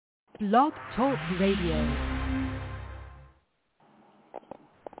Blog Talk Radio.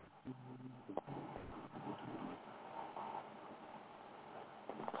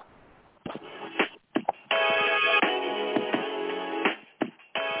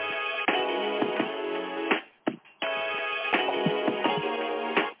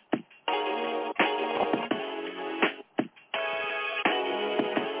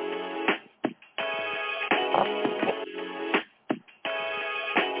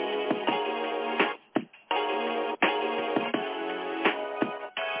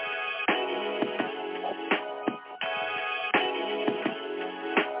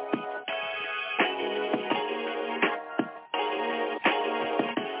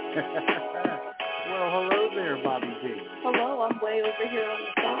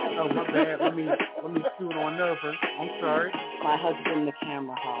 My husband, the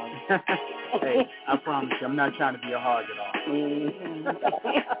camera hog. Hey, I promise you, I'm not trying to be a hog at all. Mm-hmm.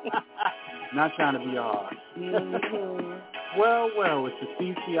 Not trying to be a hog. Mm-hmm. Well, it's the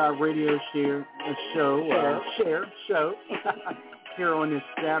CCI Radio show here on this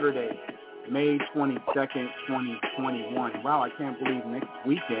Saturday, May 22nd, 2021. Wow, I can't believe next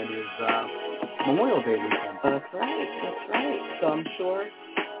weekend is Memorial Day weekend. That's right. So I'm sure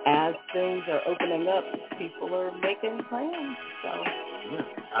as things are opening up, people are making plans. So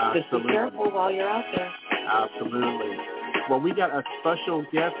just be careful while you're out there. Absolutely. Well, we got a special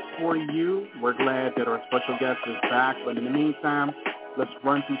guest for you. We're glad that our special guest is back. But in the meantime, let's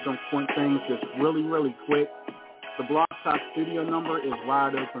run through some quick things just really, really quick. The Blog Talk studio number is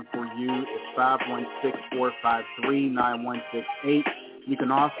wide open for you. It's 516-453-9168. You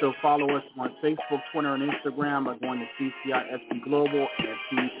can also follow us on Facebook, Twitter, and Instagram by going to CCISP Global and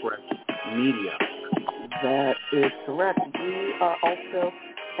T-Press Media. That is correct. We are also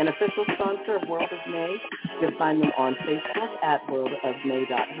an official sponsor of World of May. You can find them on Facebook at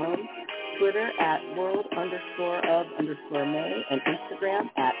worldofmay.home, Twitter at world_of_May, and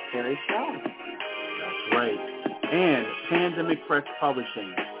Instagram at Terry Shaw. That's right. And Pandemic Press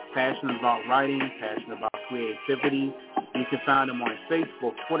Publishing. Passionate about writing, passionate about creativity. You can find them on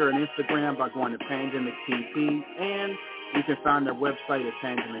Facebook, Twitter, and Instagram by going to Pandemic TP. And you can find their website at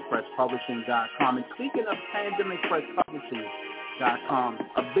pandemicpresspublishing.com. And speaking of pandemicpresspublishing.com,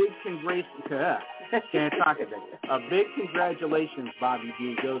 a big congratulations, Bobby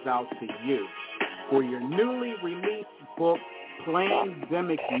D, goes out to you for your newly released book,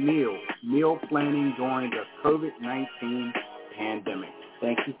 Plandemic Meal Planning During the COVID-19 Pandemic.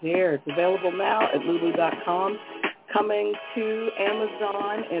 Thank you, Pierre. It's available now at lulu.com, coming to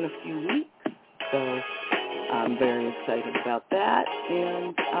Amazon in a few weeks. So I'm very excited about that.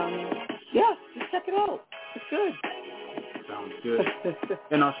 And, just check it out. It's good. Sounds good.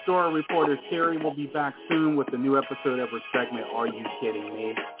 And our story reporter, Terry, will be back soon with a new episode of her segment, Are You Kidding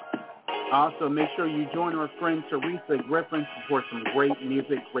Me? Also, make sure you join our friend Teresa Griffin for some great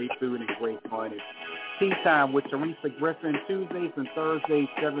music, great food, and great fun. It's Tea Time with Teresa Griffin, Tuesdays and Thursdays,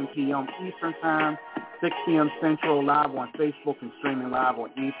 7 p.m. Eastern Time, 6 p.m. Central, live on Facebook and streaming live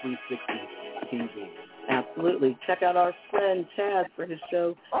on E360 TV. Absolutely. Check out our friend Chaz for his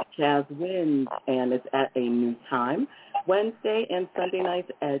show, Chaz Wins, and it's at a new time, Wednesday and Sunday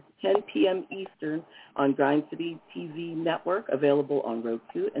nights at 10 p.m. Eastern on Grind City TV Network, available on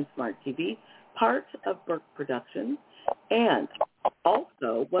Roku and Smart TV, part of Burke Productions. And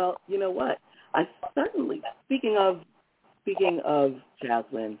also, well, you know what? I certainly, speaking of Chaz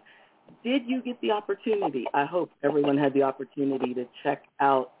Wins, did you get the opportunity? I hope everyone had the opportunity to check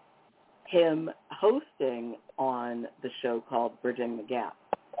out him hosting on the show called Bridging the Gap,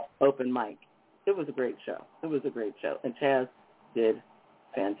 open mic. It was a great show. And Chaz did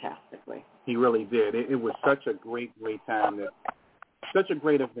fantastically. He really did. It was such a great time. Such a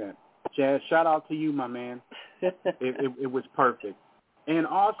great event. Chaz, shout out to you, my man. It was perfect. And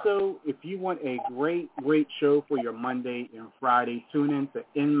also, if you want a great show for your Monday and Friday, tune in to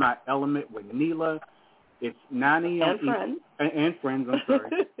In My Element with Neela. It's 9 a.m. And friends, I'm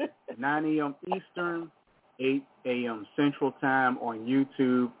sorry. 9 a.m. Eastern, 8 a.m. Central Time on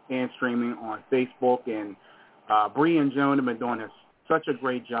YouTube and streaming on Facebook. And Bree and Joan have been doing such a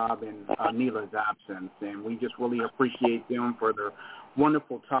great job in Neela's absence. And we just really appreciate them for their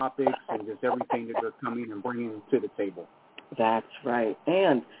wonderful topics and just everything that they're coming and bringing to the table. That's right.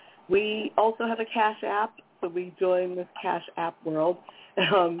 And we also have a Cash App, so we join this Cash App world.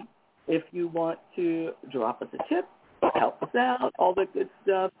 If you want to drop us a tip, help us out, all the good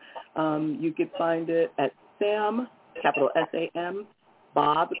stuff, you can find it at Sam, capital S-A-M,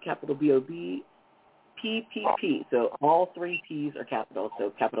 Bob, capital B-O-B, P-P-P. So all three P's are capital.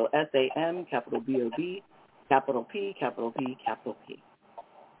 So capital S-A-M, capital B-O-B, capital P, capital P, capital P.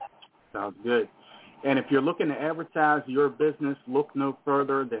 Sounds good. And if you're looking to advertise your business, look no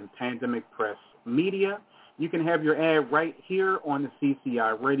further than Pandemic Press Media. You can have your ad right here on the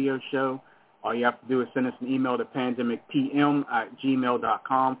CCI radio show. All you have to do is send us an email to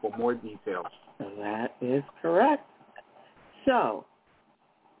pandemicpm@gmail.com for more details. That is correct. So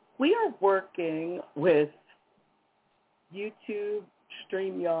we are working with YouTube,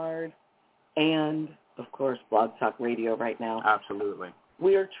 StreamYard, and, of course, Blog Talk Radio right now. Absolutely.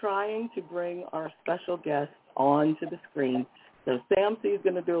 We are trying to bring our special guest onto the screen. So Sam C is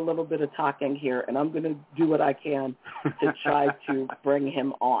going to do a little bit of talking here, and I'm going to do what I can to try to bring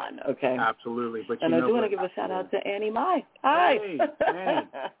him on, okay? Absolutely. But and I do want to give a shout-out to Annie Mai. Hi. Hey, Annie.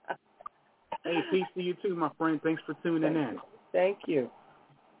 Hey, peace to you too, my friend. Thanks for tuning in. Thank you.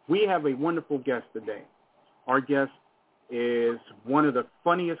 We have a wonderful guest today. Our guest is one of the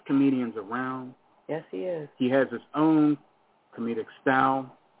funniest comedians around. Yes, he is. He has his own comedic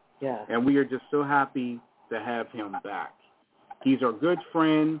style. Yeah. And we are just so happy to have him back. He's our good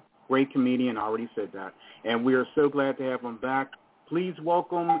friend, great comedian, I already said that. And we are so glad to have him back. Please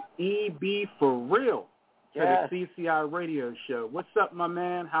welcome EB4REAL to the CCI radio show. What's up, my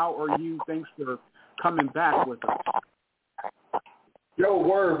man? How are you? Thanks for coming back with us. Yo,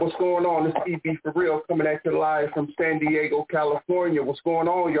 word, what's going on? This is EB4REAL coming at you live from San Diego, California. What's going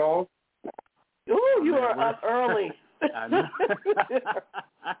on, y'all? Ooh, you are up early. I know.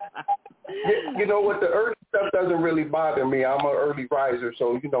 You know what? The early stuff doesn't really bother me. I'm an early riser,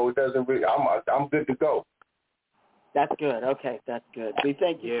 so it doesn't really. I'm good to go. That's good. Okay, that's good. We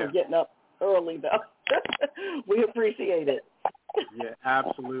thank you for getting up early, though. We appreciate it. Yeah,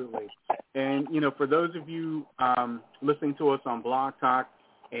 absolutely. And for those of you listening to us on Blog Talk,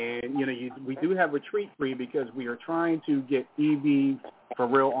 and we do have a treat for you because we are trying to get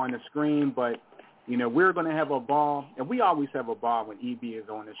EB4REAL on the screen, but we're going to have a ball, and we always have a ball when EB is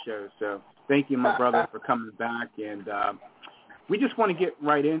on the show. So thank you, my brother, for coming back. And we just want to get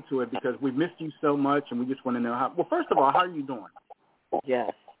right into it because we missed you so much, and we just want to know how. Well, first of all, how are you doing?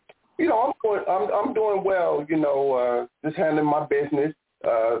 Yes. I'm doing well. Just handling my business,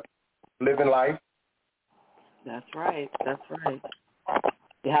 living life. That's right. That's right.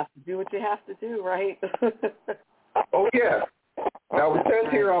 You have to do what you have to do, right? Oh yeah. Now it says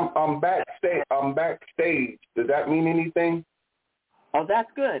here I'm backstage. Backstage. Does that mean anything? Oh,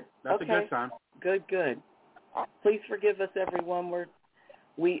 that's good. That's okay. a good sign. Good. Please forgive us, everyone.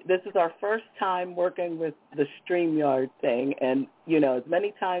 This is our first time working with the StreamYard thing, and as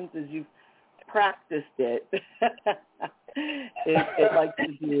many times as you've practiced it, it likes to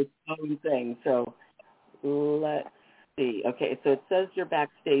do its own thing. So let's see. Okay, so it says you're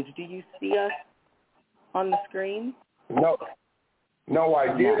backstage. Do you see us on the screen? No, I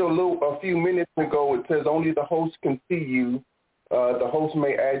did a few minutes ago. It says only the host can see you. The host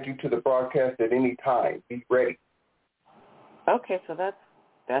may add you to the broadcast at any time. Be ready. Okay, so that's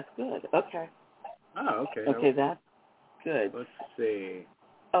good. Okay. Oh, okay. Okay, that's good. Let's see.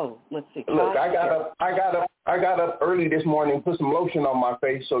 Oh, let's see. Look, I got up early this morning and put some lotion on my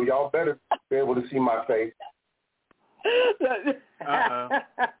face, so y'all better be able to see my face. Uh-oh.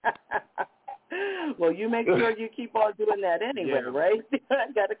 Well, you make sure you keep on doing that anyway, right?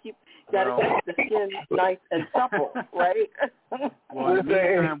 gotta keep the skin nice and supple, right? Well,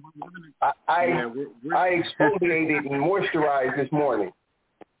 I exfoliated and moisturized this morning.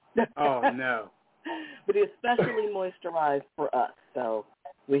 Oh no! But it's especially moisturized for us, so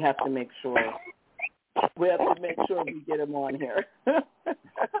we have to make sure we get him on here.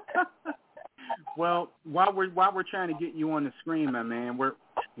 Well, while we're trying to get you on the screen, my man,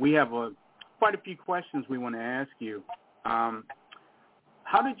 we have quite a few questions we want to ask you.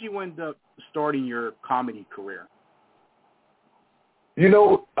 How did you end up starting your comedy career?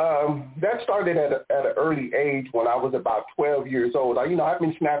 That started at an early age when I was about 12 years old. I've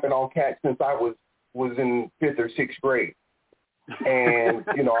been snapping on cats since I was in 5th or 6th grade. And,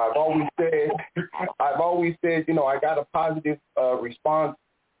 I've always said, I got a positive response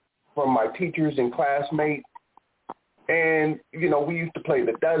from my teachers and classmates. And, we used to play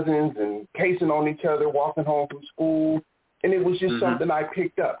the dozens and casing on each other, walking home from school. And it was just something I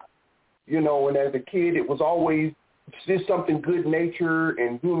picked up, and as a kid, it was always just something good-natured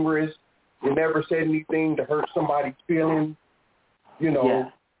and humorous. You never said anything to hurt somebody's feelings, and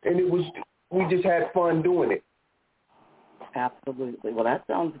we just had fun doing it. Absolutely. Well, that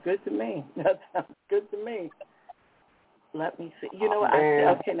sounds good to me. Let me see.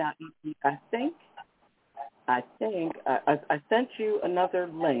 I sent you another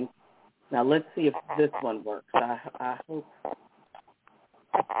link. Now let's see if this one works. I hope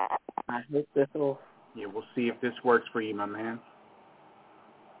this will. Yeah, we'll see if this works for you, my man.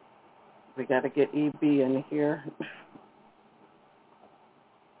 We got to get EB in here.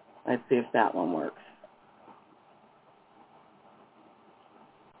 Let's see if that one works.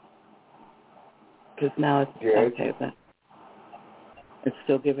 Because now it's okay, but it's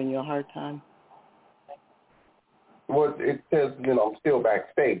still giving you a hard time. Well, it says, I'm still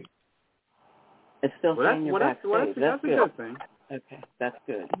backstage. It's still saying you're backstage. That's a good thing. Okay, that's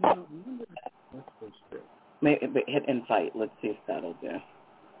good. Maybe hit invite. Let's see if that'll do.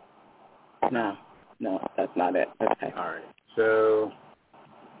 No, that's not it. Okay. All right. So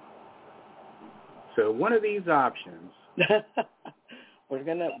one of these options. we're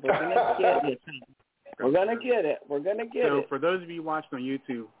gonna get it. We're gonna get it. So for those of you watching on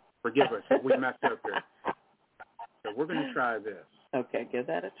YouTube, forgive us. We messed up here. So we're gonna try this. Okay, give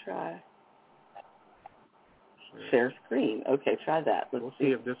that a try. Share screen. Okay, try that. We'll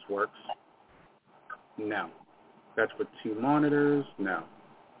see if this works. No. That's with two monitors. No.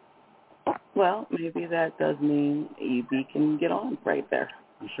 Well, maybe that does mean EB can get on right there.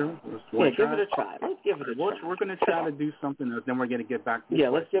 You sure? Give it a try. Let's give it a try. We're going to try to do something else. Then we're going to get back to the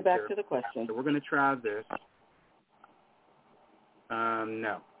let's get back to the question. So we're going to try this.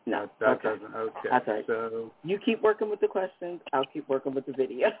 No. No. That doesn't. Okay. That's all right. So you keep working with the questions. I'll keep working with the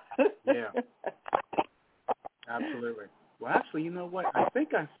video. Yeah. Absolutely. Well, actually, you know what? I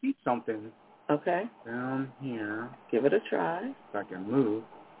think I see something. Okay. Down here. Give it a try. If I can move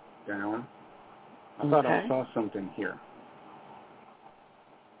down. I thought I saw something here.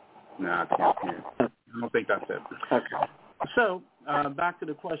 No, I can't see it. I don't think that's it. Okay. So, back to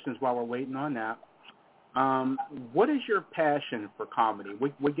the questions while we're waiting on that. What is your passion for comedy?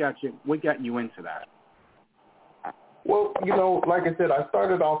 What got you into that? Well, like I said, I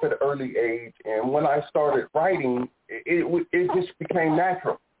started off at an early age, and when I started writing, it just became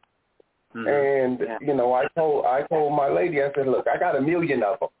natural. Mm-hmm. And I told my lady, I said, look, I got 1 million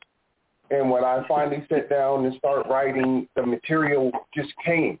of them. And when I finally sat down and started writing, the material just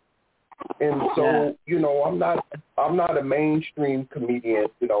came. And so, I'm not a mainstream comedian.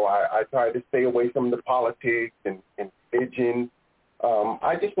 I try to stay away from the politics and religion.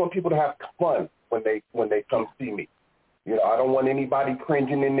 I just want people to have fun when they come see me. I don't want anybody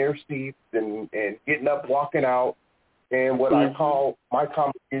cringing in their seats and getting up, walking out. And what I call my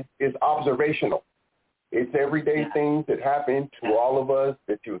comedy is observational. It's everyday things that happen to all of us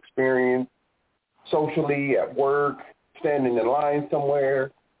that you experience socially, at work, standing in line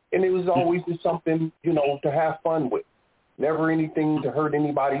somewhere. And it was always just something, to have fun with. Never anything to hurt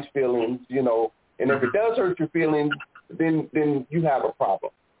anybody's feelings, And if it does hurt your feelings, then you have a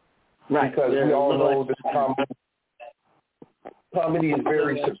problem. Right. Because we all know that comedy is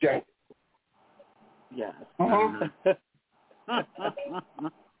very subjective. Yes. Mm-hmm.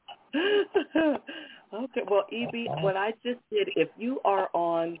 Okay. Well, EB, what I just did, if you are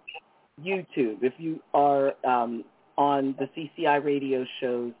on YouTube, if you are on the CCI Radio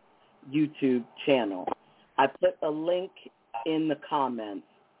Show's YouTube channel, I put a link in the comments,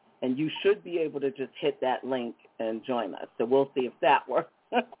 and you should be able to just hit that link and join us. So we'll see if that works.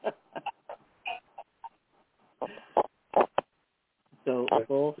 So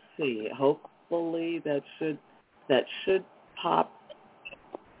we'll see. Hopefully that should pop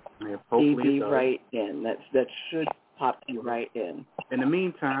EB right in. That should pop you right in. In the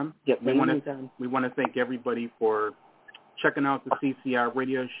meantime, we want to thank everybody for checking out the CCI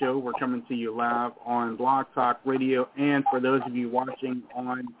Radio Show. We're coming to you live on Blog Talk Radio, and for those of you watching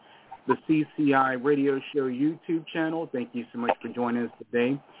on the CCI Radio Show YouTube channel, thank you so much for joining us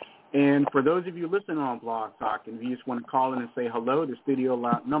today. And for those of you listening on Blog Talk, and if you just want to call in and say hello, the studio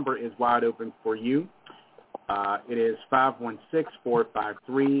number is wide open for you. It is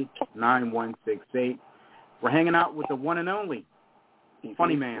 516-453-9168. We're hanging out with the one and only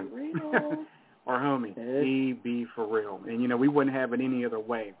funny man, our homie, EB4REAL. And, we wouldn't have it any other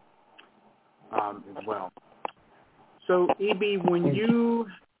way as well. So, EB, when you,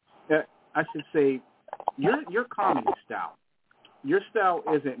 I should say, your comedy style, your style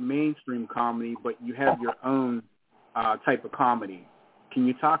isn't mainstream comedy, but you have your own type of comedy. Can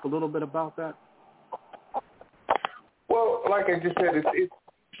you talk a little bit about that? Well, like I just said, it's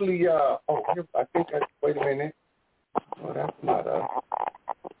usually, I think that's, wait a minute. Oh, that's not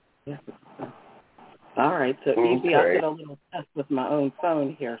Yeah. All right, so EB, I did a little test with my own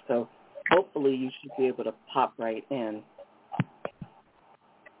phone here, so hopefully you should be able to pop right in.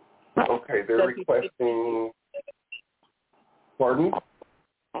 Okay, they're requesting, pardon?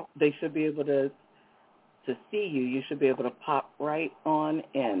 They should be able to see you. You should be able to pop right on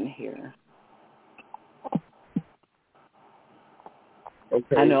in here.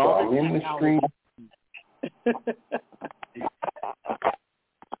 Okay, I know, so I'm in the screen.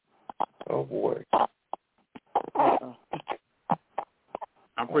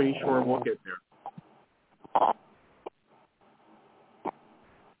 pretty sure we'll get there.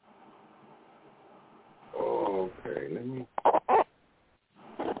 Okay, let me.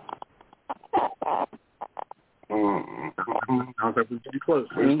 Sounds like we're getting close.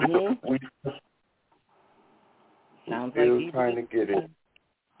 Mm-hmm. Sounds like EB trying to get it.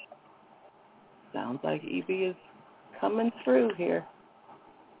 Sounds like EB is coming through here.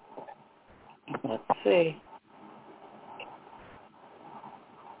 Let's see.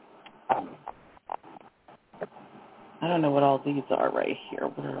 I don't know what all these are right here.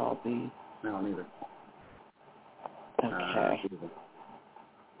 What are all these? I don't either. Okay.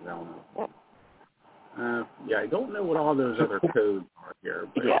 Yeah, I don't know what all those other codes are here.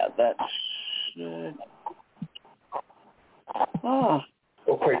 But Yeah, that should. Oh.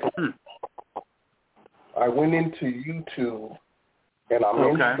 Okay. I went into YouTube and I'm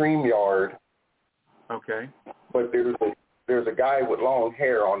in StreamYard. Okay. But there's a guy with long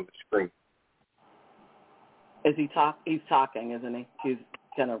hair on the screen. Is he He's talking, isn't he? He's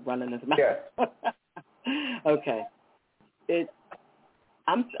kind of running his mouth. Yes. Okay.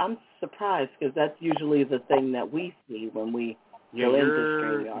 I'm surprised because that's usually the thing that we see when we go into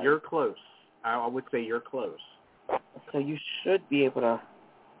StreamYard. You're close. I would say you're close. So you should be able to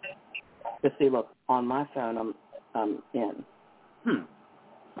see. Look, on my phone, I'm in.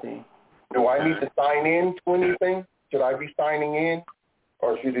 See. Do I need to sign in to anything? Should I be signing in,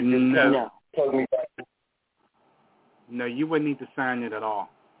 or should it just plug me back? No, you wouldn't need to sign it at all.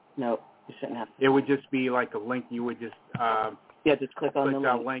 No, you shouldn't have to. It would just be like a link. You would just just click on the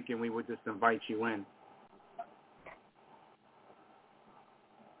that link, and we would just invite you in.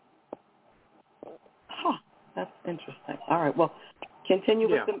 Huh. That's interesting. All right. Well, continue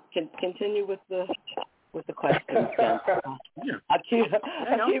with the questions. I feel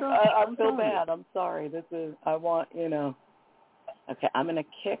bad. I'm sorry. Okay, I'm going to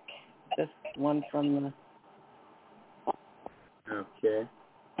kick this one from the. Okay.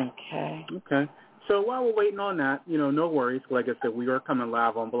 So while we're waiting on that, no worries. Like I said, we are coming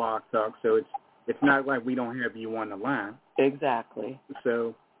live on Blog Talk, so it's not like we don't have you on the line. Exactly.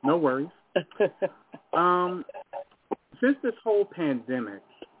 So no worries. Since this whole pandemic,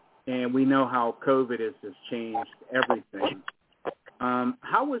 and we know how COVID has changed everything,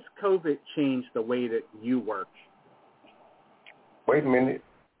 how has COVID changed the way that you work? Wait a minute.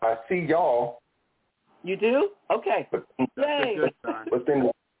 I see y'all. You do? Okay. Yay. But then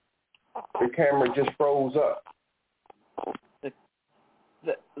the camera just froze up.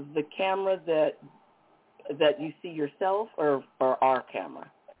 The camera that you see yourself or our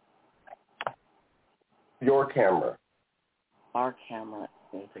camera? Your camera. Our camera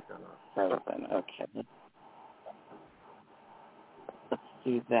is frozen. Okay. Let's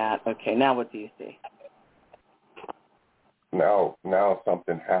do that. Okay, now what do you see? Now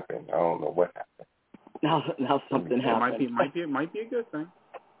something happened. I don't know what happened. Now something happened. It might be a good thing.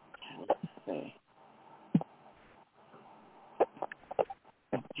 Let's see.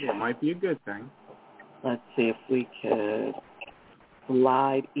 Yeah, it might be a good thing. Let's see if we could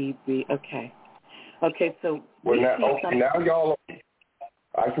slide EB. Okay, so now y'all,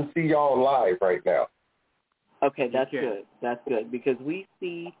 I can see y'all live right now. Okay, that's good. That's good because we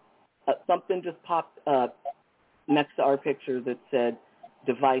see something just popped up next to our picture that said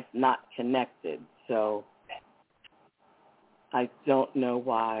device not connected. So I don't know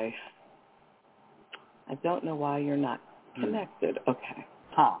why you're not connected. Okay.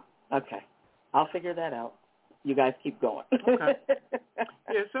 Okay. I'll figure that out. You guys keep going. Okay.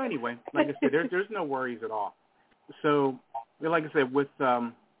 Yeah, so anyway, like I said, there's no worries at all. So, like I said, with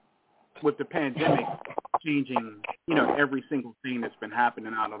the pandemic changing, every single thing that's been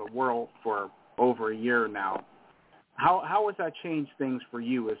happening out of the world for over a year now, how has that changed things for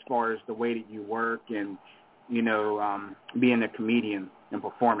you as far as the way that you work and, being a comedian and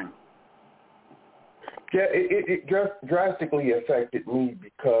performing? Yeah, it drastically affected me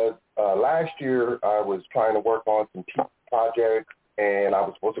because last year I was trying to work on some projects and I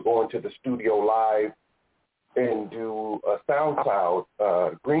was supposed to go into the studio live and do a SoundCloud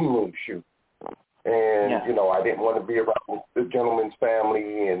green room shoot. And, I didn't want to be around the gentleman's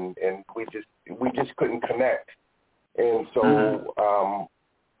family and we just couldn't connect. And so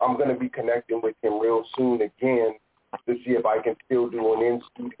I'm going to be connecting with him real soon again to see if I can still do an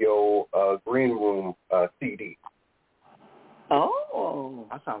in-studio green room CD. Oh.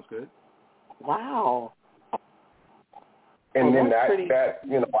 That sounds good. Wow. And then I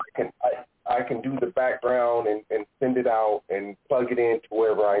can do the background and send it out and plug it in to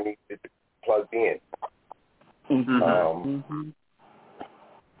wherever I need it plugged in.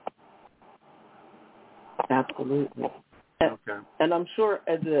 Absolutely. And I'm sure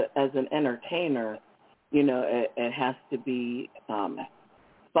as an entertainer, you know, it has to be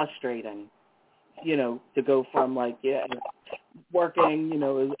frustrating, you know, to go from like working, you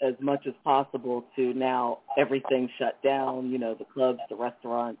know, as much as possible to now everything shut down, you know, the clubs, the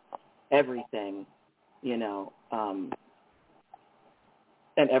restaurants, everything, you know,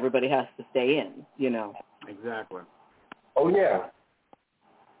 and everybody has to stay in, you know. Exactly. Oh yeah.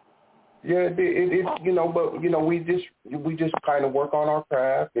 Yeah, it's you know, but you know, we just kind of work on our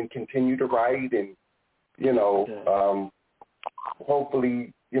craft and continue to write, and you know,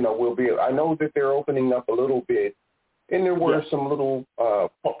 hopefully, you know, we'll be. I know that they're opening up a little bit, and there were some little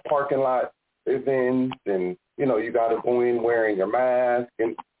parking lot events, and you know, you got to go in wearing your mask,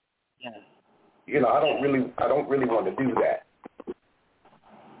 and you know, I don't really want to do that.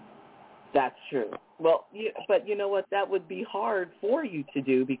 That's true. Well, but you know what? That would be hard for you to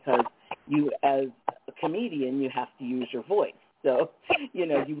do because you, as a comedian, you have to use your voice. So, you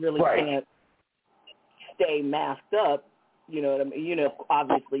know, you really can't stay masked up. You know what I mean? You know,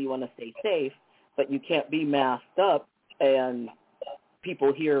 obviously you want to stay safe, but you can't be masked up and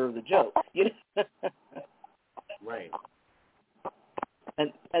people hear the joke. You know? Right.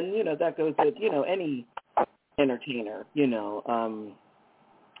 And you know, that goes with, you know, any entertainer, you know,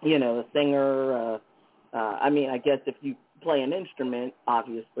 a singer. I mean, I guess if you play an instrument,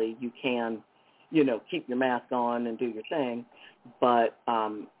 obviously you can, you know, keep your mask on and do your thing. But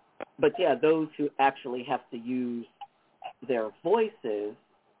yeah, those who actually have to use their voices,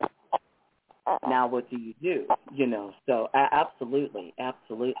 now what do you do? You know, so absolutely.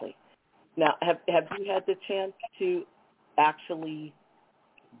 Now, have you had the chance to actually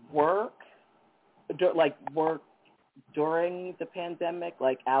work during the pandemic,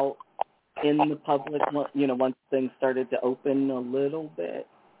 like out in the public, you know, once things started to open a little bit?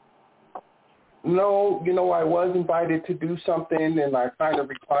 No, you know, I was invited to do something, and I kind of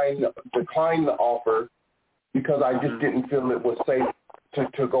declined the offer because I just didn't feel it was safe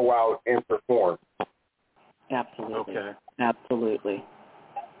to go out and perform. Absolutely. Okay. Absolutely.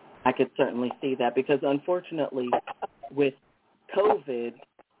 I could certainly see that because, unfortunately, with COVID,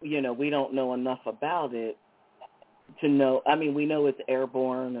 you know, we don't know enough about it to know. I mean, we know it's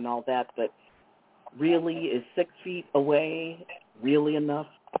airborne and all that, but really, is 6 feet away really enough?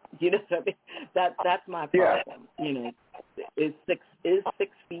 You know what I mean? That's my problem. Yeah. You know, is 6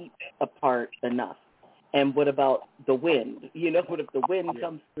 feet apart enough? And what about the wind? You know, what if the wind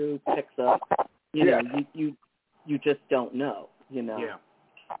comes through, picks up? You know, you just don't know. You know. Yeah.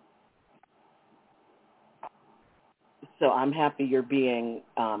 So I'm happy you're being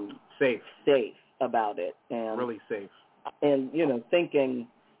safe about it, and really safe, and you know, thinking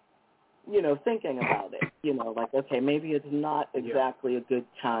about it. You know, like, okay, maybe it's not exactly a good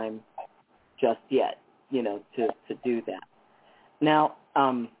time just yet. You know, to do that. Now,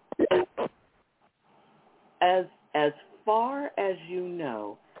 as far as you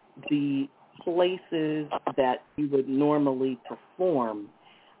know, the places that you would normally perform,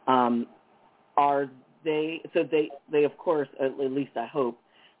 are they? So they of course, at least I hope,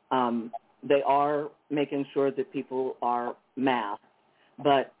 they are making sure that people are masked,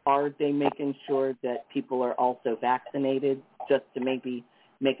 but are they making sure that people are also vaccinated, just to maybe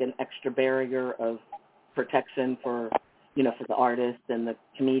make an extra barrier of protection for, you know, for the artists and the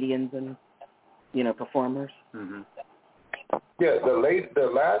comedians and, you know, performers? Mm-hmm. Yeah,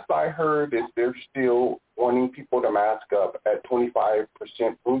 the last I heard is they're still wanting people to mask up at 25%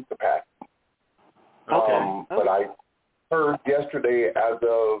 booth capacity. Okay. But I heard yesterday, as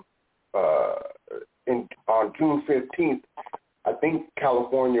of on June 15th, I think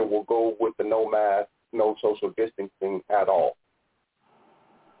California will go with the no mask, no social distancing at all.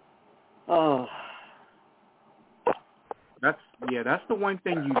 Oh. That's the one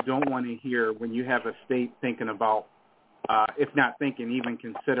thing you don't want to hear when you have a state thinking about, if not thinking, even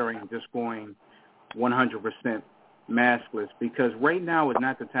considering just going 100% maskless, because right now is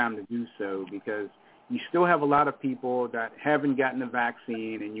not the time to do so, because you still have a lot of people that haven't gotten the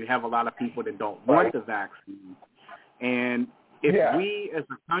vaccine, and you have a lot of people that don't want the vaccine. And if we as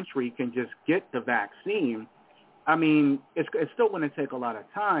a country can just get the vaccine, I mean, it's still going to take a lot of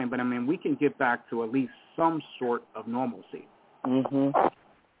time, but I mean, we can get back to at least some sort of normalcy. Mhm.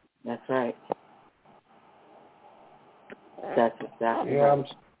 That's right. That's exactly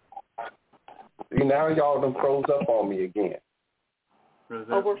right. See, now y'all done froze up on me again.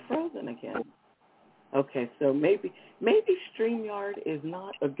 Oh, we're frozen again. Okay, so maybe StreamYard is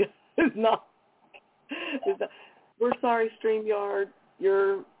not a good. We're sorry, StreamYard.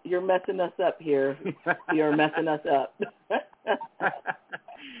 You're messing us up here. You're messing us up.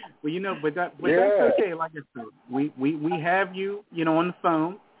 Well, but that's Yeah. okay. Like I said, we have you, on the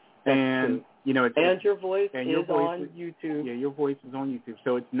phone, That's and true. it's And your voice and is your voice on YouTube. Yeah, your voice is on YouTube.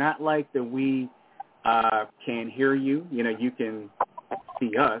 So it's not like that we can hear you. You can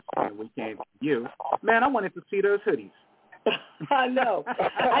see us, and we can't see you. Man, I wanted to see those hoodies. I know.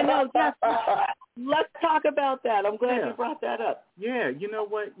 Yes. Let's talk about that. I'm glad you brought that up. Yeah, you know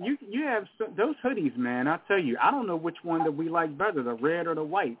what? You have those hoodies, man. I tell you, I don't know which one that we like better, the red or the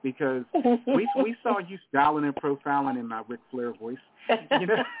white, because we saw you styling and profiling in my Ric Flair voice.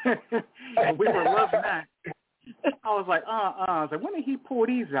 And we were loving that. I was like, I was like, when did he pull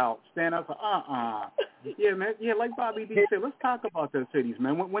these out? Stan, I was like, Yeah, man. Yeah, like Bobby D said, let's talk about those hoodies,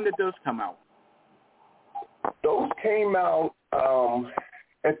 man. When did those come out? Those came out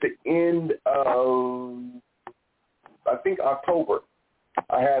at the end of, I think, October.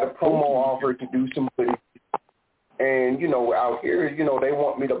 I had a promo offer to do some hoodies. And, out here, they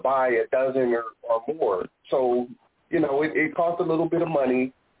want me to buy a dozen or more. So, it cost a little bit of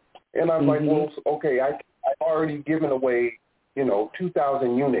money. And I was like, well, okay, I've already given away,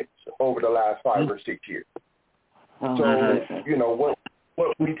 2,000 units over the last 5 or 6 years. So,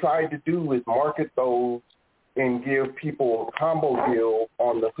 what we tried to do is market those and give people a combo deal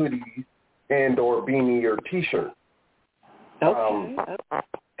on the hoodies and or beanie or T-shirt. Okay.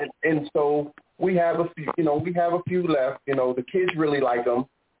 And so we have a few left. The kids really like them,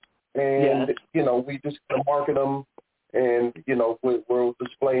 and we just market them, and we'll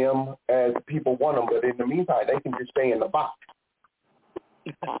display them as people want them. But in the meantime, they can just stay in the box.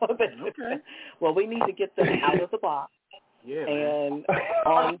 Okay. Well, we need to get them out of the box and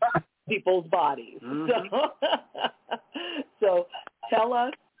on people's bodies. So tell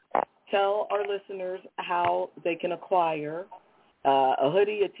our listeners how they can acquire a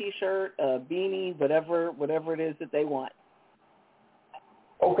hoodie, a T-shirt, a beanie, whatever it is that they want.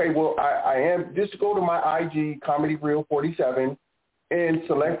 Okay, well, I am. Just go to my IG, Comedy Real 47, and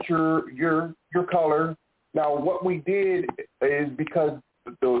select your color. Now, what we did is because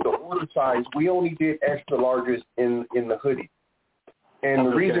the order size, we only did extra larges in the hoodie. And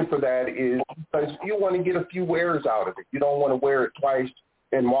the reason for that is because you want to get a few wears out of it. You don't want to wear it twice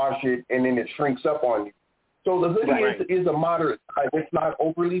and wash it, and then it shrinks up on you. So the hoodie is a moderate size. It's not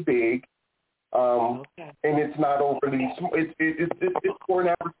overly big, and it's not overly small. It's for an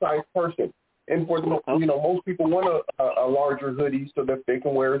average size person. And for most people want a larger hoodie so that they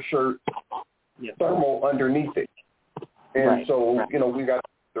can wear a shirt thermal underneath it. And we got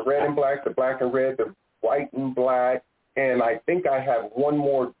the red and black, the black and red, the white and black, and I think I have one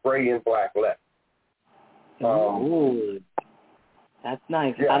more gray and black left. That's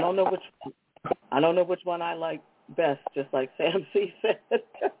nice. Yeah. I don't know which one I like best, just like Sam C said.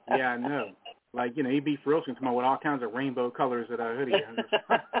 Yeah, I know. Like, EB4REAL can come out with all kinds of rainbow colors that our hoodie has.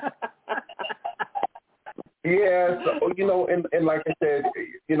 Yeah, so, and like I said,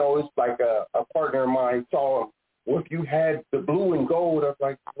 it's like a partner of mine saw, well, if you had the blue and gold, I was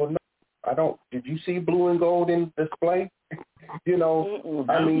like, well, no, I don't. Did you see blue and gold in display? I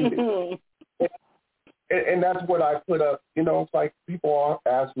mean, and that's what I put up. It's like people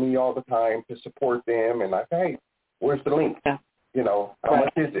ask me all the time to support them, and I say, hey, where's the link? How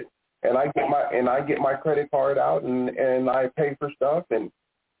much is it? And I get my credit card out and I pay for stuff. And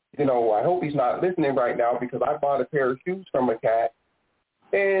I hope he's not listening right now because I bought a pair of shoes from a cat,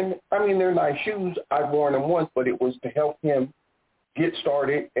 and I mean they're nice shoes. I've worn them once, but it was to help him get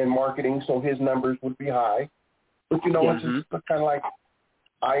started in marketing so his numbers would be high. But it's just kind of like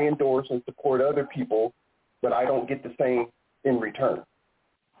I endorse and support other people, but I don't get the same in return.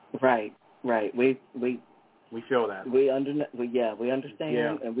 Right. We feel that. We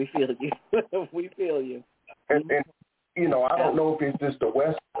understand, and we feel you. We feel you. And I don't know if it's just a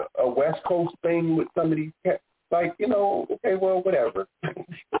West Coast thing with some of these cats. Like, okay, well, whatever. And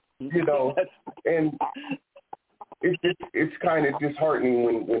it's kind of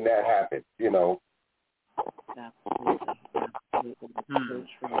disheartening when that happens,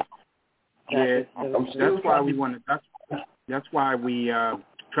 Yeah, that's why we want to. That's why we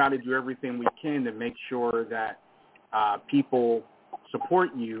try to do everything we can to make sure that people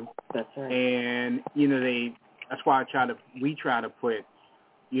support you. That's right. And that's why we try to put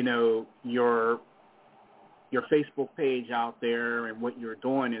your Facebook page out there and what you're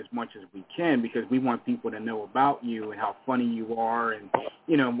doing as much as we can, because we want people to know about you and how funny you are and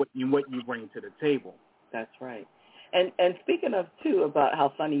what you bring to the table. That's right. And speaking of too about how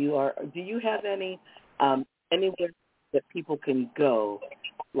funny you are, do you have any anywhere that people can go?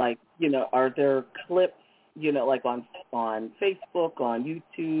 Like, are there clips, like on Facebook, on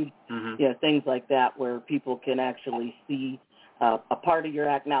YouTube, things like that where people can actually see a part of your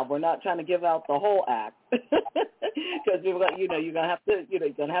act. Now, we're not trying to give out the whole act because you're gonna have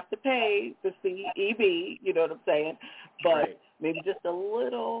to pay to see EB. You know what I'm saying? But right. maybe just a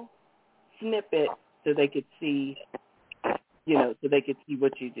little snippet so they could see,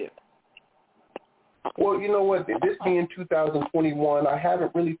 what you do. Well, you know what? This being 2021, I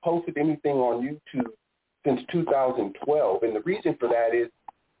haven't really posted anything on YouTube since 2012, and the reason for that is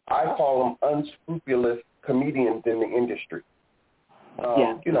I call them unscrupulous comedians in the industry.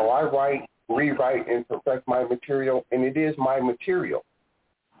 I write, rewrite, and perfect my material, and it is my material.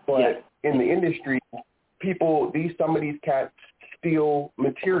 But in the industry, some of these cats steal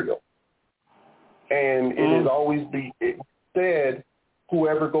material. And it has always been said,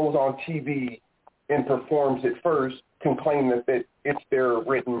 whoever goes on TV and performs it first can claim that it's their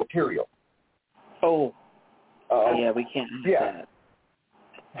written material. Oh, we can't have that.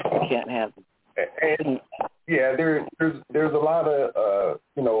 We can't have it. And there's a lot of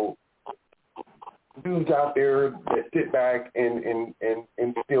dudes out there that sit back and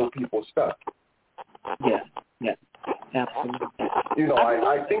steal people's stuff. Yeah, absolutely.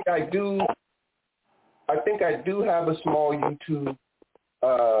 I think I do have a small YouTube.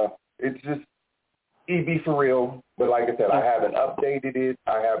 It's just EB4REAL, but like I said, I haven't updated it.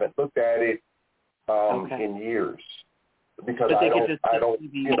 I haven't looked at it in years because I don't.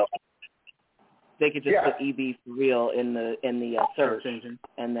 They could just put EB4REAL in the search engine,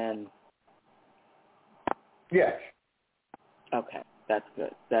 and then. Yes. Okay, that's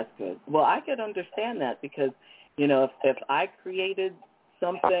good. Well, I could understand that because, if I created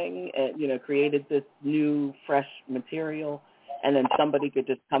something, created this new fresh material, and then somebody could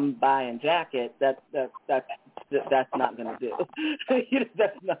just come by and jack it, that's not going to do.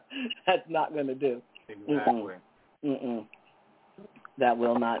 That's not going to do. Exactly. That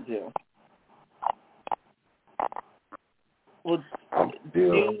will not do. Well, I'm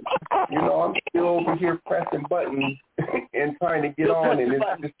still over here pressing buttons and trying to get on, and it's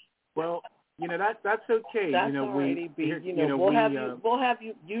just. Well, that's okay. That's alright, we'll have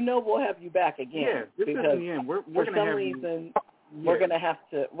you back again. Yeah, this is the end. We're for gonna some have reason we're gonna have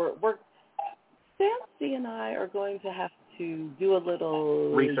to. Nancy and I are going to have to do a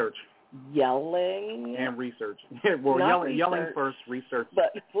little research, yelling and research. Well, yelling first, research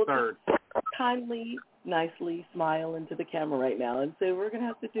but we'll third. Kindly, nicely smile into the camera right now and say we're going to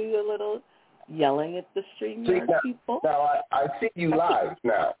have to do a little yelling at the StreamYard people. Now, I see you live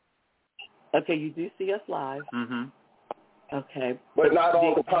now. Okay, you do see us live. Mm-hmm. Okay. But not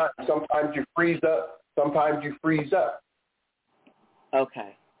all the time. Sometimes you freeze up. Sometimes you freeze up.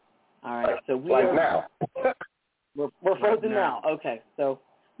 Okay. All right. So now. We're frozen now. Okay. So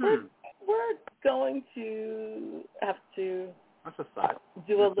we're going to have to That's a fact.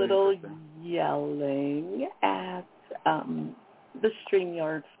 do a little yelling at the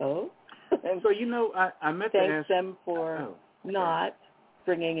StreamYard folks. And so, I meant to ask them for not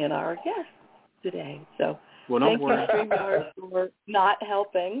bringing in our guests today. So thank you, StreamYard, for not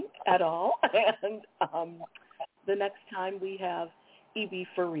helping at all. And the next time we have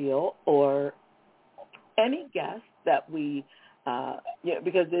EB4REAL or any guest that we,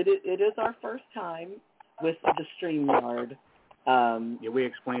 because it is our first time with the StreamYard. We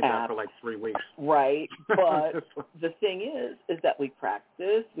explained that for like 3 weeks. Right, but the thing is that we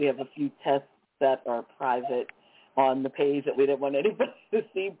practice. We have a few tests that are private on the page that we didn't want anybody to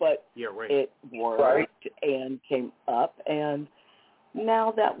see, but it worked and came up. And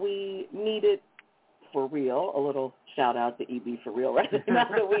now that we need it for real, a little shout out to EB4REAL, right? Now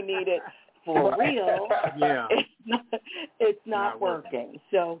that we need it for real, it's not working.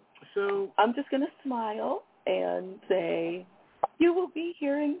 So I'm just going to smile and say, you will be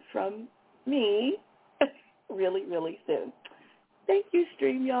hearing from me really, really soon. Thank you,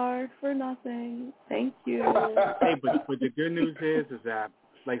 StreamYard, for nothing. Thank you. Hey, but the good news is that,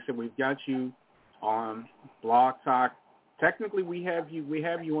 like I said, we've got you on Blog Talk. Technically, we have you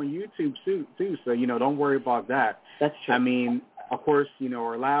on YouTube too. So don't worry about that. That's true. I mean, of course,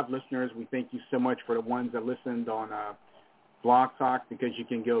 our live listeners, we thank you so much for the ones that listened on Blog Talk, because you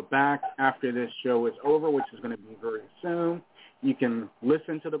can go back after this show is over, which is going to be very soon. You can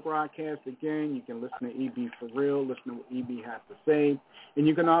listen to the broadcast again. You can listen to EB4REAL, listen to what EB has to say. And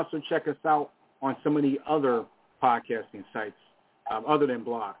you can also check us out on some of the other podcasting sites other than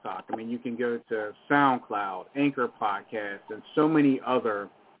Blog Talk. I mean, you can go to SoundCloud, Anchor Podcasts, and so many other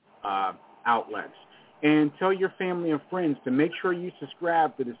outlets. And tell your family and friends to make sure you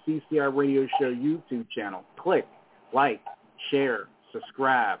subscribe to the CCI Radio Show YouTube channel. Click, like, share,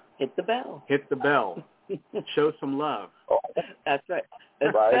 subscribe. Hit the bell. Show some love. That's right.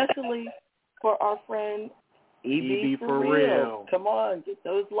 Especially for our friend EB for real. Come on, get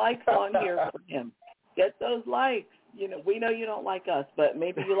those likes on here for him. Get those likes. You know, we know you don't like us, but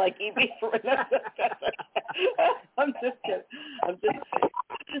maybe you like EB for real. I'm just kidding. I'm just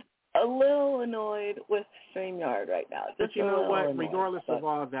a little annoyed with StreamYard right now. But you know what? Regardless of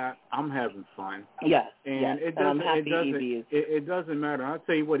all that, I'm having fun. Yes, and yes. I'm happy EB is. It doesn't matter. I'll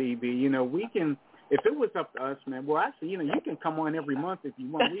tell you what, EB. You know, we can. If it was up to us, man. Well, actually, you know, you can come on every month if you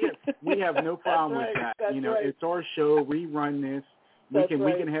want. We have no problem with that. That's you know, right. It's our show. We run this. We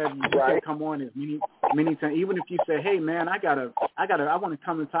can have you. You can come on as many times. Even if you say, "Hey, man, I want to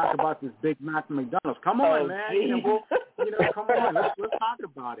come and talk about this Big Mac from McDonald's." Come on, man. Geez. Come on. Let's talk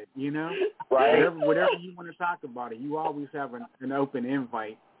about it. You know, right? Whatever you want to talk about it. You always have an open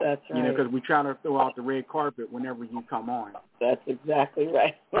invite. That's right. You know, because we try to throw out the red carpet whenever you come on. That's exactly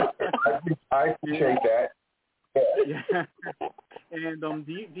right. I appreciate that. Yeah. And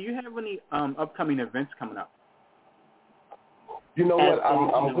do you have any upcoming events coming up? You know what?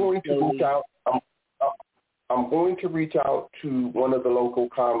 I'm going to reach out. I'm going to reach out to one of the local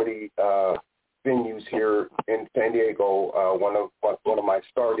comedy venues here in San Diego. One of my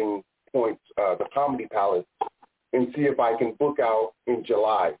starting points, the Comedy Palace, and see if I can book out in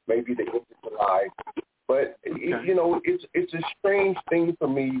July, maybe the end of July. But you know, it's a strange thing for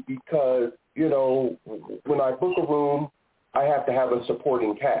me because you know, when I book a room, I have to have a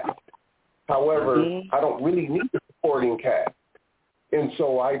supporting cast. However, I don't really need a supporting cast. And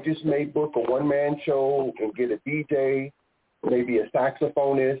so I just may book a one-man show and get a DJ, maybe a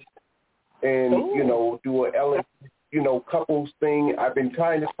saxophonist, and, you know, do a couples thing. I've been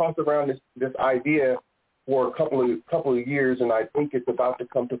trying to toss around this idea for a couple of years, and I think it's about to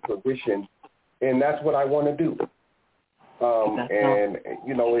come to fruition. And that's what I want to do. And,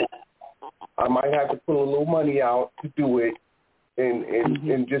 you know, I might have to put a little money out to do it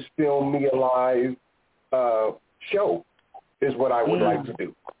and just film me a live show. Is what I would like to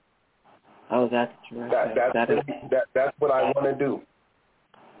do. Oh, that's terrific. That's what I want to do.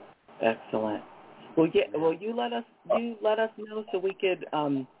 Excellent. Well, yeah. Well, you let us know so we could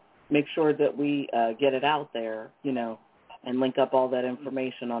make sure that we get it out there, you know, and link up all that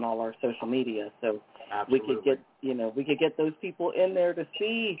information on all our social media, so Absolutely. we could get those people in there to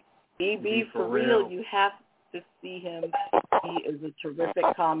see EB for real. You have to see him. He is a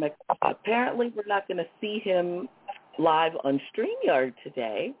terrific comic. Apparently, we're not going to see him live on StreamYard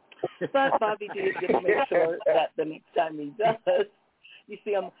today, but Bobby D is going to make sure that the next time he does. You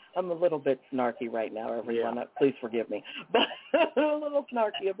see, I'm a little bit snarky right now, everyone. Yeah. Please forgive me, but a little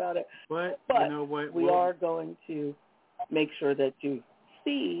snarky about it. But you know what? We are going to make sure that you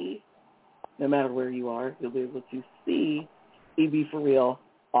see, no matter where you are, you'll be able to see EB for real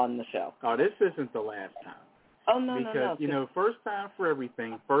on the show. Oh, this isn't the last time. Oh, no. Because, you know, first time for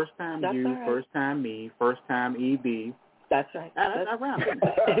everything. First time That's you, all right. First time me, first time EB. That's right. I round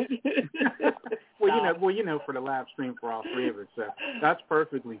Well, you know, for the live stream for all three of us, so that's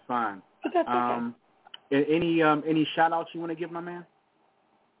perfectly fine. That's okay. Any shout-outs you want to give, my man?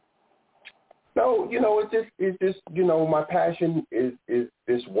 No, you know, it's just you know, my passion is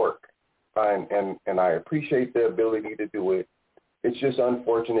this work, and I appreciate the ability to do it. It's just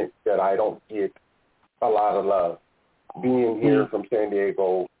unfortunate that I don't get a lot of love being here from San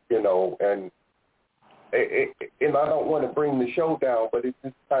Diego, you know, and I don't want to bring the show down, but it's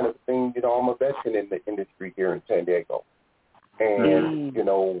this kind of thing, you know, I'm a veteran in the industry here in San Diego. And, you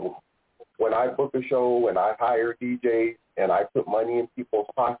know, when I book a show and I hire DJs and I put money in people's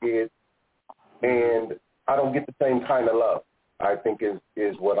pockets and I don't get the same kind of love, I think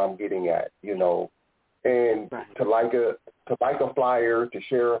is what I'm getting at, you know. And to like a flyer, to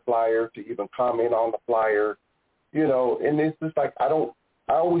share a flyer, to even comment on the flyer, you know, and it's just like I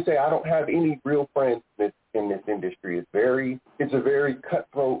always say I don't have any real friends in this industry. It's a very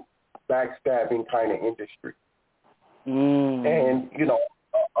cutthroat, backstabbing kind of industry. And, you know,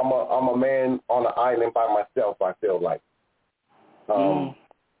 I'm a man on an island by myself, I feel like. And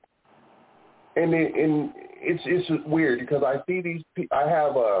it's weird because I see these I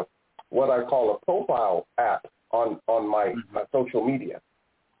have what I call a profile app on my social media.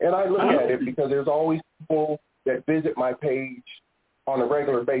 And I look at it because there's always people that visit my page on a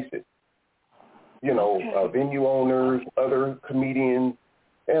regular basis. You know, venue owners, other comedians.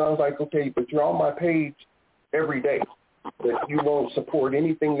 And I was like, okay, but you're on my page every day, but you won't support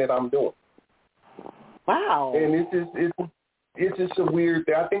anything that I'm doing. Wow. And it's just a weird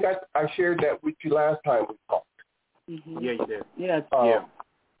thing. I think I shared that with you last time we talked. Yeah, you did. Yeah. Yeah.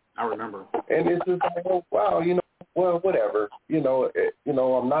 I remember. And it's just like, oh, wow, you know, well, whatever. You know,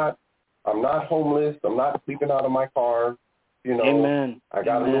 I'm not homeless. I'm not sleeping out of my car. You know, Amen. I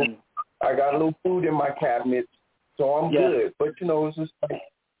got I got a little food in my cabinet, so I'm good. But, it's just like,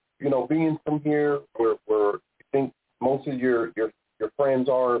 being from here where I think most of your friends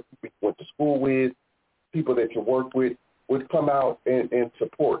are, people you went to school with, people that you work with, would come out and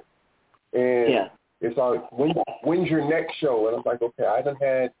support. And it's like, when's your next show? And I'm like, okay, I done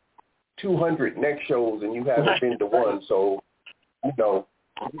had 200 next shows and you haven't been to one. So,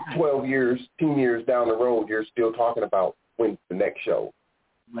 12 years, 10 years down the road, you're still talking about when's the next show.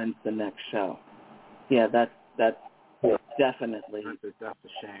 When's the next show? Yeah, that's definitely. That's a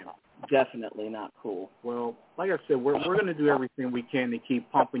shame. Definitely not cool. Well, like I said, we're going to do everything we can to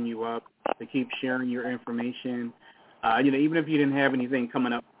keep pumping you up, to keep sharing your information. Even if you didn't have anything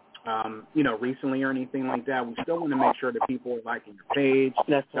coming up, recently or anything like that, we still want to make sure that people are liking your page,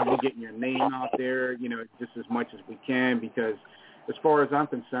 that we're getting your name out there, just as much as we can, because as far as I'm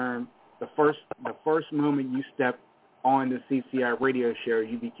concerned, the first moment you stepped on the CCI radio show,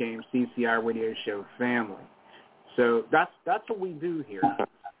 you became CCI radio show family. So that's what we do here.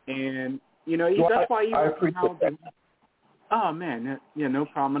 And, that's why I appreciate that. Oh, man, no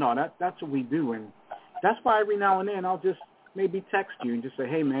problem at all. That's what we do. And that's why every now and then I'll just maybe text you and just say,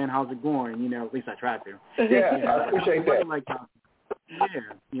 hey, man, how's it going? At least I try to. Yeah, I appreciate that.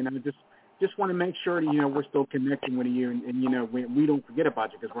 Just want to make sure that, we're still connecting with you and we don't forget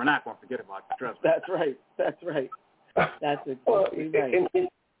about you, because we're not going to forget about you. Trust me. That's right. That's exactly right.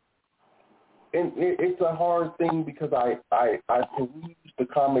 And it's a hard thing because I peruse the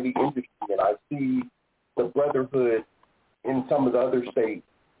comedy industry and I see the brotherhood in some of the other states,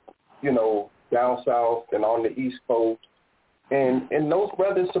 down south and on the East Coast, and those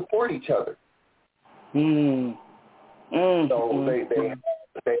brothers support each other. So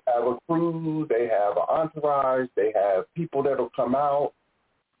they have a crew, they have an entourage, they have people that'll come out,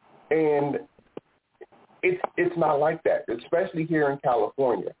 and it's not like that, especially here in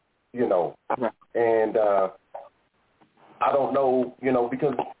California, And I don't know,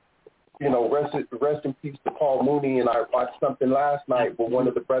 because rest in peace to Paul Mooney, and I watched something last night where one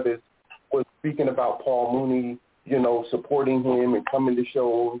of the brothers was speaking about Paul Mooney, supporting him and coming to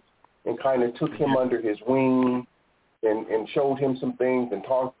shows and kind of took him under his wing and showed him some things and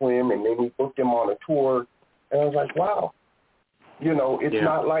talked to him, and then he booked him on a tour. And I was like, wow, it's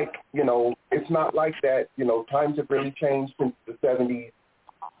not like, it's not like that. Times have really changed since the 70s,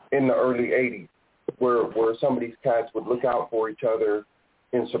 in the early 80s, where some of these cats would look out for each other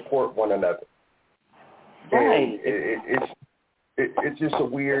and support one another. Right. And it's just a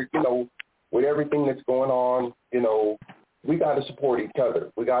weird, with everything that's going on, we got to support each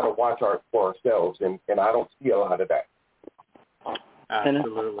other. We got to watch for ourselves, and I don't see a lot of that.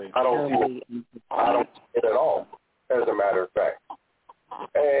 Absolutely. I don't see it at all, as a matter of fact.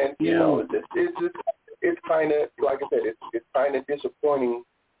 And, it's kind of, like I said, it's kind of disappointing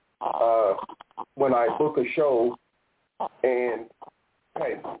when I book a show, and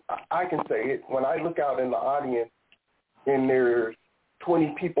hey, I can say it, when I look out in the audience and there's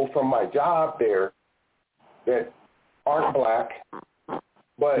 20 people from my job there that aren't black,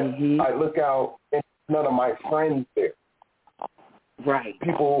 but I look out and none of my friends there. Right.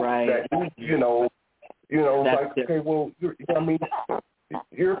 People that, like, okay, well,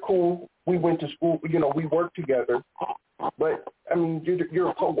 you're cool. We went to school, we work together, but, you're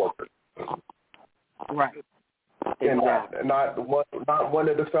a coworker. Right. And not one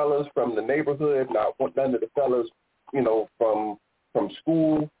of the fellas from the neighborhood, none of the fellas, from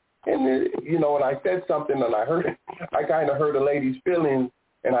school. And, and I said something, and I kind of hurt a lady's feelings,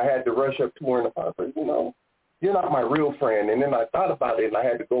 and I had to rush up to her, and I said, you're not my real friend. And then I thought about it, and I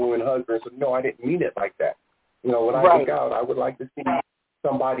had to go and hug her and say, no, I didn't mean it like that. When I look out, I would like to see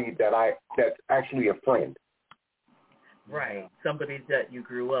somebody that's actually a friend. Right. Somebody that you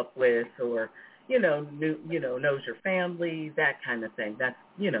grew up with, or, knows your family, that kind of thing. That's,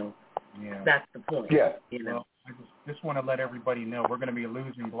 that's the point. Yeah. Well, I just want to let everybody know we're going to be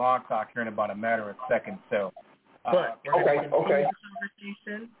losing Blog Talk here in about a matter of seconds. So, but we're going to continue the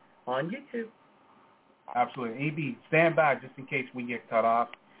conversation on YouTube. Absolutely. AB, stand by just in case we get cut off.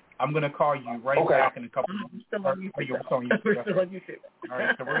 I'm going to call you back in a couple of minutes. We're still on YouTube. All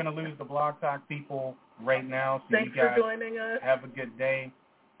right, so we're going to lose the Blog Talk people right now. So Thanks you guys for joining us. Have a good day.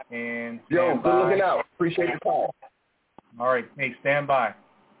 And good looking out. Appreciate the call. All right. Hey, stand by.